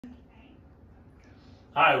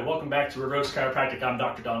Hi, welcome back to River Oaks Chiropractic. I'm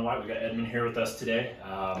Dr. Don White. We've got Edmund here with us today.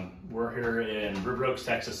 We're here in River Oaks,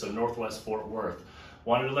 Texas, so northwest Fort Worth.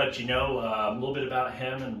 Wanted to let you know a little bit about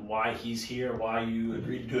him and why he's here, why you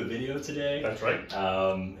agreed to do a video today. That's right.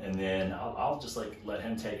 And then I'll just let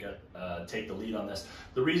him take the lead on this.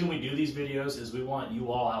 The reason we do these videos is we want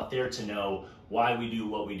you all out there to know why we do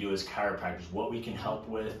what we do as chiropractors, what we can help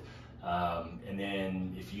with, and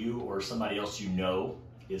then if you or somebody else you know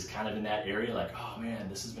is kind of in that area, like, oh man,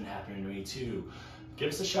 this has been happening to me too, give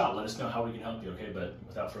us a shot. Let us know how we can help you, okay? But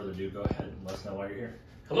without further ado, go ahead and let us know why you're here.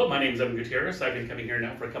 Hello, my name is Evan Gutierrez. I've been coming here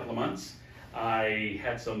now for a couple of months. I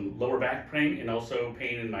had some lower back pain and also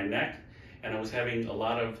pain in my neck, and I was having a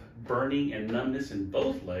lot of burning and numbness in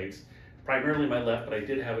both legs, primarily my left, but I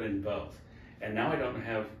did have it in both. And now I don't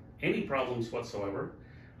have any problems whatsoever.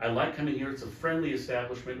 I like coming here. It's a friendly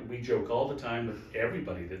establishment. We joke all the time with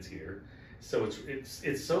everybody that's here. So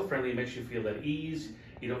it's so friendly, it makes you feel at ease,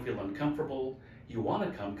 you don't feel uncomfortable, you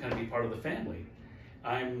want to come, kind of be part of the family.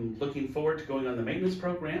 I'm looking forward to going on the maintenance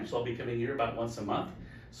program, so I'll be coming here about once a month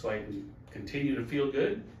so I can continue to feel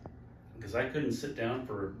good, because I couldn't sit down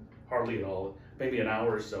for hardly at all, maybe an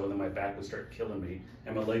hour or so, and then my back would start killing me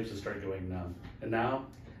and my legs would start going numb. And now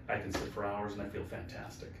I can sit for hours and I feel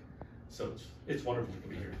fantastic. So it's wonderful to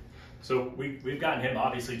be here. So we've gotten him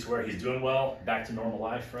obviously to where he's doing well, back to normal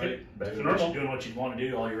life, right? Back to normal. Doing what you want to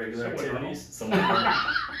do, all your regular activities. Somewhat normal.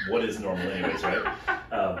 What is normal anyways, right?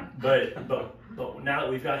 But now that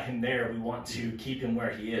we've got him there, we want to keep him where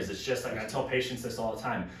he is. It's just like I tell patients this all the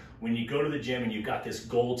time. When you go to the gym and you've got this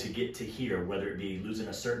goal to get to here, whether it be losing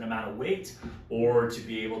a certain amount of weight or to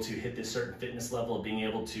be able to hit this certain fitness level of being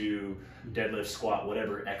able to deadlift, squat,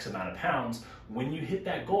 whatever X amount of pounds, when you hit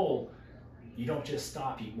that goal, you don't just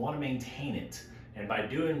stop, you want to maintain it. And by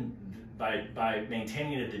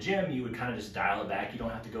maintaining it at the gym, you would kind of just dial it back. You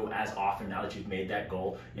don't have to go as often now that you've made that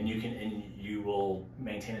goal, and you will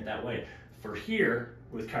maintain it that way. For here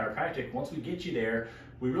with chiropractic, once we get you there,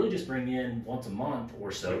 we really just bring you in once a month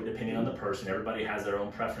or so, depending on the person. Everybody has their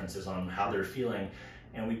own preferences on how they're feeling.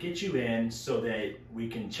 And we get you in so that we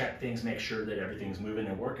can check things, make sure that everything's moving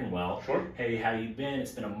and working well. Sure. Hey, how you been?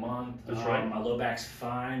 It's been a month. That's right. My low back's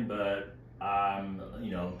fine, but I'm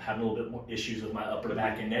having a little bit more issues with my upper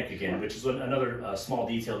back and neck again, which is another small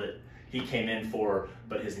detail that he came in for,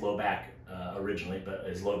 but his low back originally, but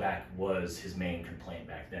his low back was his main complaint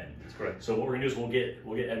back then. That's correct. So what we're gonna do is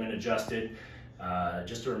we'll get Edmund adjusted.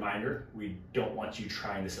 Just a reminder, we don't want you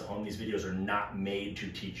trying this at home. These videos are not made to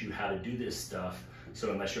teach you how to do this stuff. So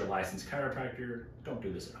unless you're a licensed chiropractor, don't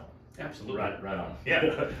do this at home. Absolutely. Right on.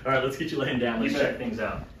 Yeah. All right, let's get you laying down. Let's check things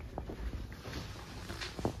out.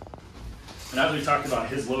 And as we talked about,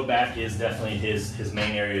 his low back is definitely his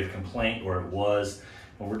main area of complaint, or it was.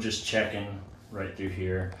 And we're just checking right through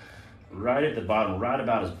here. Right at the bottom, right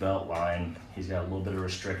about his belt line, he's got a little bit of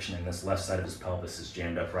restriction, and this left side of his pelvis is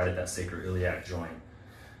jammed up right at that sacroiliac joint.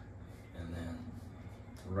 And then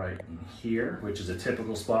right in here, which is a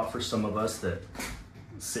typical spot for some of us that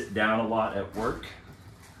sit down a lot at work,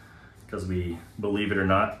 because we, believe it or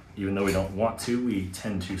not, even though we don't want to, we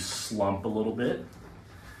tend to slump a little bit.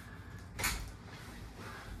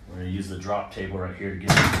 We're going to use the drop table right here to get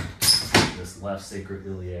this left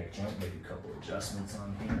sacroiliac joint, make a couple adjustments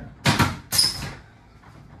on here.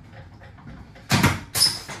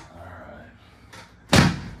 All right.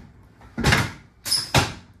 Okay.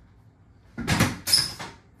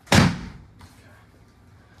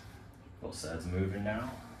 Both sides moving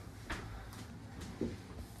now. Get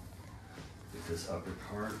this upper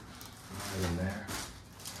part right in there.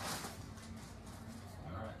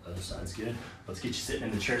 Other side's good. Let's get you sitting in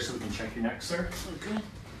the chair so we can check your neck, sir. Okay.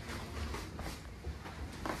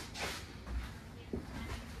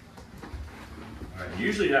 All right,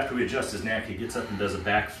 usually after we adjust his neck, he gets up and does a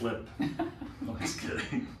back flip. No, he's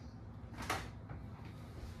kidding.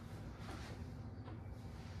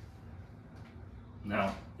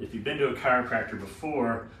 Now, if you've been to a chiropractor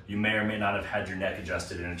before, you may or may not have had your neck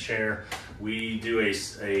adjusted in a chair. We do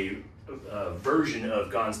a version of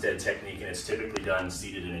Gonstead technique, and it's typically done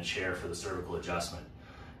seated in a chair for the cervical adjustment.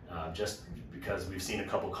 Just because we've seen a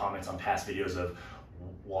couple comments on past videos of,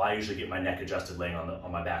 well, I usually get my neck adjusted laying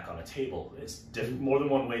on my back on a table. It's more than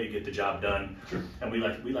one way to get the job done, sure. And we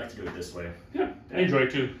like to do it this way. Yeah, I enjoy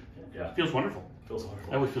it too. Yeah, it feels wonderful.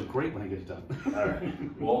 I always feel great when I get it done. All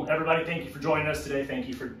right. Well, everybody, thank you for joining us today. Thank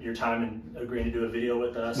you for your time and agreeing to do a video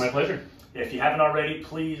with us. My pleasure. If you haven't already,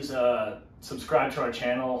 please subscribe to our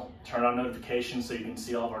channel, turn on notifications so you can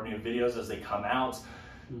see all of our new videos as they come out.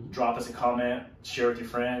 Drop us a comment, share with your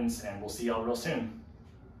friends, and we'll see y'all real soon.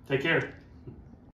 Take care.